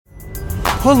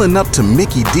Pulling up to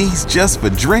Mickey D's just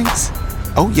for drinks?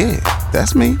 Oh yeah,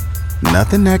 that's me.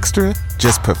 Nothing extra,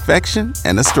 just perfection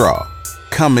and a straw.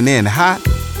 Coming in hot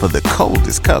for the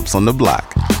coldest cups on the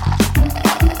block.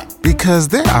 Because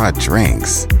there are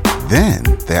drinks. Then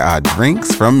there are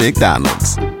drinks from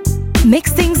McDonald's.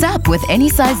 Mix things up with any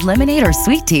size lemonade or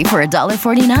sweet tea for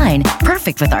 $1.49.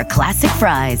 Perfect with our classic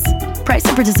fries. Price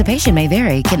and participation may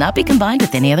vary. Cannot be combined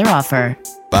with any other offer.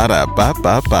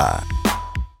 Ba-da-ba-ba-ba.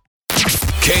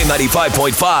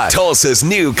 K95.5, Tulsa's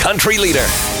new country leader.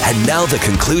 And now the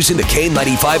conclusion to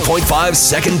K95.5's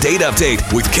second date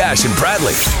update with Cash and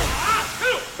Bradley.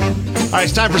 All right,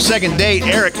 it's time for second date.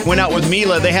 Eric went out with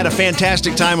Mila. They had a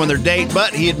fantastic time on their date,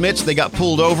 but he admits they got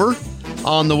pulled over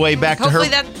on the way back to her. Hopefully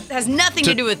that has nothing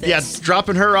to do with this. Yeah,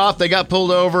 dropping her off, they got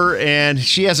pulled over, and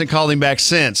she hasn't called him back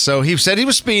since. So he said he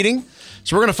was speeding.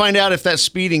 So we're going to find out if that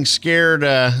speeding scared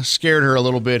her a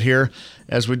little bit here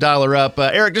as we dial her up.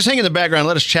 Eric, just hang in the background.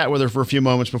 Let us chat with her for a few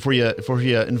moments before you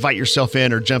invite yourself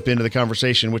in or jump into the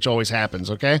conversation, which always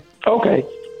happens, okay? Okay.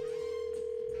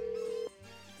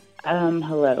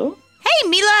 Hello? Hey,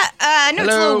 Mila. I know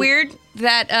it's a Hello. little weird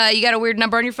that you got a weird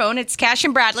number on your phone. It's Cash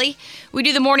and Bradley. We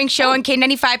do the morning show on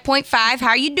K95.5. How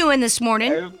are you doing this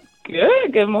morning?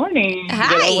 Good. Good morning.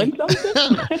 Hi. Did I win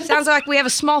something? Sounds like we have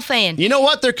a small fan. You know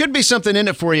what? There could be something in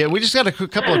it for you. We just got a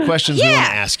couple of questions we want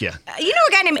to ask you. You know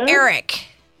a guy named Eric?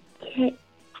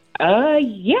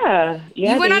 Yeah.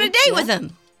 You went on a date with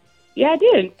him. Yeah, I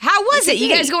did. How was it? You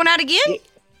guys going out again?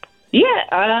 Yeah.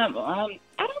 I don't know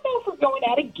if we're going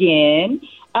out again,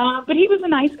 but he was a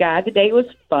nice guy. The date was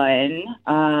fun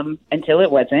until it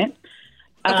wasn't.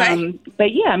 Okay.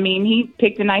 But yeah, I mean, he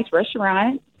picked a nice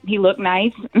restaurant. He looked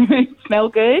nice,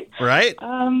 smelled good. Right.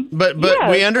 But yeah,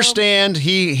 we understand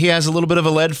he has a little bit of a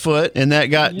lead foot, and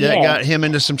that got him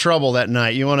into some trouble that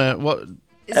night. You want to what?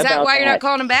 Is that why you're not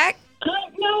calling him back?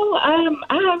 No,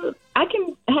 I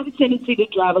can have a tendency to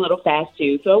drive a little fast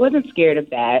too, so I wasn't scared of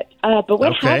that. But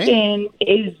what happened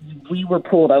is we were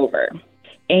pulled over,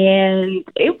 and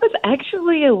it was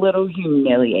actually a little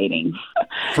humiliating.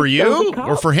 For you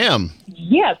or for him?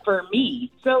 Yeah, for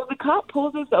me. So the cop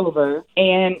pulls us over,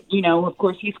 and, of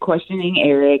course, he's questioning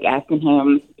Eric, asking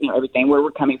him, everything, where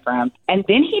we're coming from. And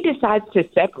then he decides to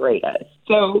separate us.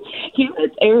 So he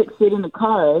lets Eric sit in the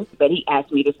car, but he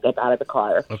asked me to step out of the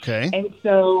car. Okay. And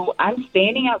so I'm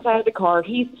standing outside of the car.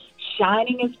 He's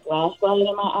shining his flashlight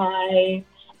in my eyes,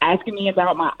 asking me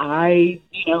about my eyes,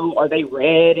 are they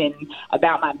red, and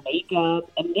about my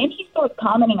makeup. And then he starts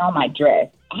commenting on my dress.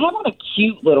 I have on a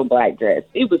cute little black dress.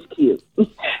 It was cute.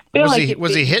 Was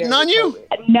he hitting on you?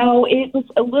 No, it was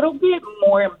a little bit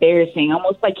more embarrassing,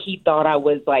 almost like he thought I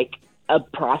was like a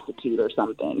prostitute or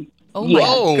something. Oh,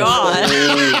 my God.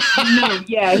 No,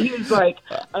 yeah, he was like,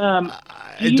 I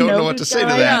don't know what to say to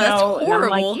that. That's horrible. And I'm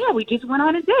like, yeah, we just went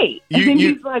on a date. And then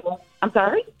he's like, well, I'm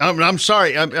sorry? I'm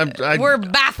sorry. We're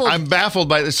baffled. I'm baffled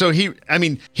by this. So you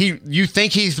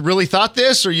think he really thought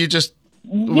this, or you just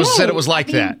said it was like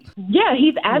that? Yeah,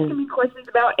 he's asking me questions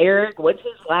about Eric. What's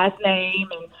his last name?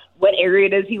 And what area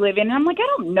does he live in? And I'm like, I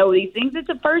don't know these things. It's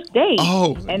a first date.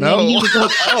 Oh, and no. then he was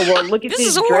like, oh, well, look at This this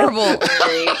is dress. horrible.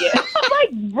 I'm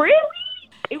like, really?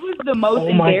 It was the most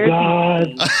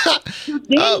embarrassing thing.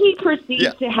 Then he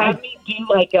proceeds to have me do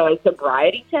like a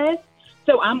sobriety test.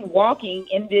 So I'm walking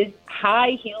in this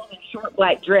high heels and short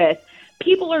black dress.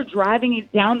 People are driving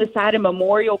it down the side of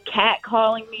Memorial,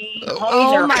 catcalling me.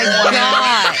 Oh, my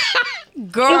God.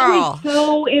 Girl. It was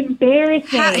so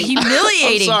embarrassing.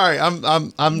 Humiliating. I'm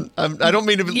sorry. I don't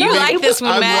mean to. You like this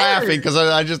one, I'm Matt? laughing because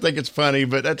I just think it's funny,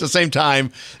 but at the same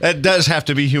time, that does have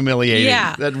to be humiliating.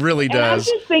 Yeah, that really does.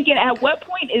 And I'm just thinking, at what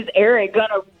point is Eric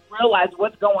gonna realize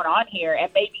what's going on here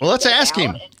and maybe? Well, let's ask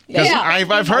him because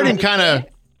I've heard him kind of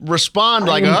respond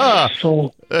like,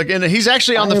 and he's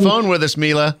actually on the phone with us,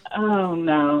 Mila. Oh,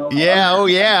 no. Yeah, oh,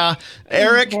 yeah.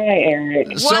 Eric. Hey, Eric.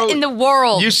 What in the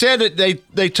world? You said that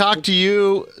they talked to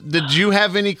you. Did you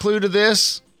have any clue to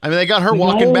this? I mean, they got her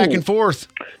walking back and forth.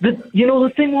 The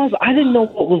thing was, I didn't know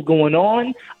what was going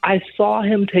on. I saw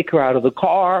him take her out of the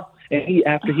car, and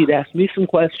after he'd asked me some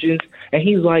questions, and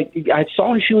he's like, I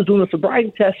saw she was doing a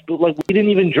sobriety test, but like we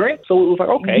didn't even drink, so it was like,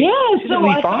 okay, yeah. So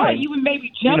I fine. thought you would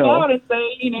maybe jump out and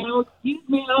say, excuse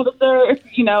me, officer,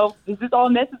 is this all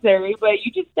necessary? But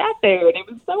you just sat there, and it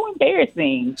was so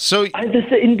embarrassing. So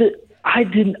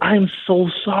I'm so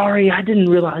sorry. I didn't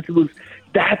realize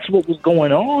that's what was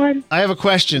going on. I have a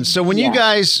question. So when you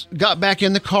guys got back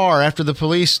in the car after the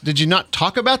police, did you not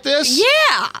talk about this?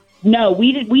 Yeah. No,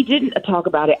 we didn't talk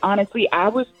about it. Honestly, I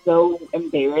was so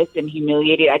embarrassed and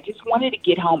humiliated. I just wanted to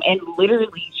get home and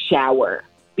literally shower.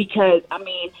 because, I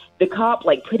mean, the cop,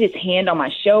 like, put his hand on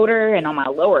my shoulder and on my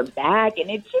lower back, and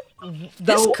it's just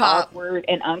so awkward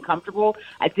and uncomfortable.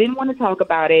 I didn't want to talk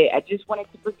about it. I just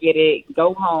wanted to forget it,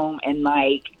 go home, and,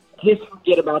 like, just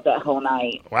forget about that whole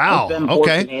night. Wow.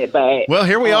 Okay. But, well,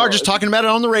 here we are, just talking about it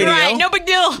on the radio. Right, no big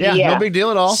deal. Yeah, no big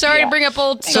deal at all. Sorry to bring up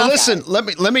old So stuff. listen,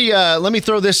 let me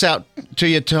throw this out to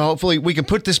you to hopefully we can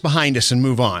put this behind us and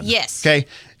move on. Yes. Okay.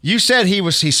 You said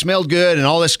he smelled good and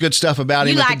all this good stuff about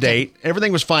him at the liked date.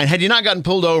 Everything was fine. Had you not gotten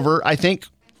pulled over, I think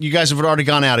you guys have already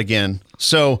gone out again.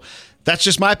 So that's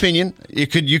just my opinion.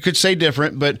 You could say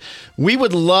different, but we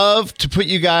would love to put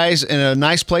you guys in a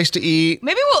nice place to eat.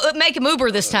 Maybe we'll make him Uber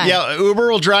this time. Yeah,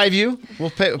 Uber will drive you. We'll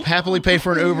happily pay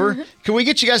for an Uber. Can we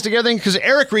get you guys together? Because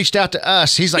Eric reached out to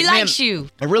us. He's like, He likes man, you.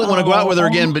 I really want to go out with her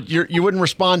again, but you wouldn't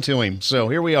respond to him. So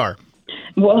here we are.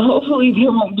 Well, hopefully there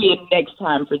won't be a next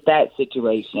time for that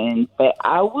situation, but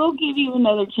I will give you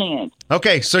another chance.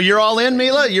 Okay, so you're all in,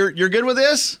 Mila? You're good with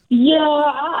this? Yeah,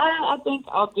 I think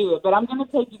I'll do it, but I'm going to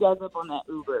take you guys up on that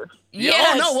Uber. Yes.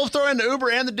 Oh, no, we'll throw in the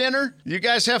Uber and the dinner. You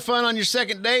guys have fun on your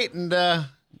second date, and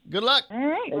good luck. All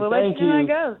right, well, let's see how it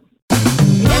goes.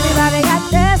 Everybody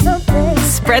got their something.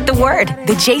 Spread the word.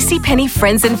 The JCPenney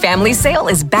Friends and Family Sale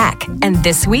is back. And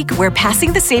this week, we're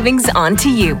passing the savings on to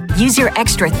you. Use your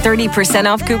extra 30%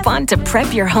 off coupon to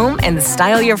prep your home and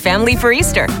style your family for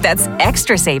Easter. That's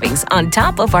extra savings on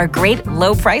top of our great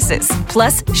low prices.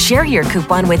 Plus, share your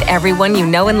coupon with everyone you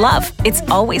know and love. It's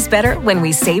always better when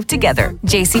we save together.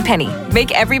 JCPenney.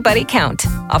 Make everybody count.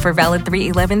 Offer valid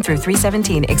 3/11 through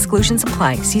 3/17. Exclusions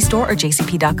apply. See store or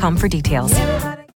jcp.com for details.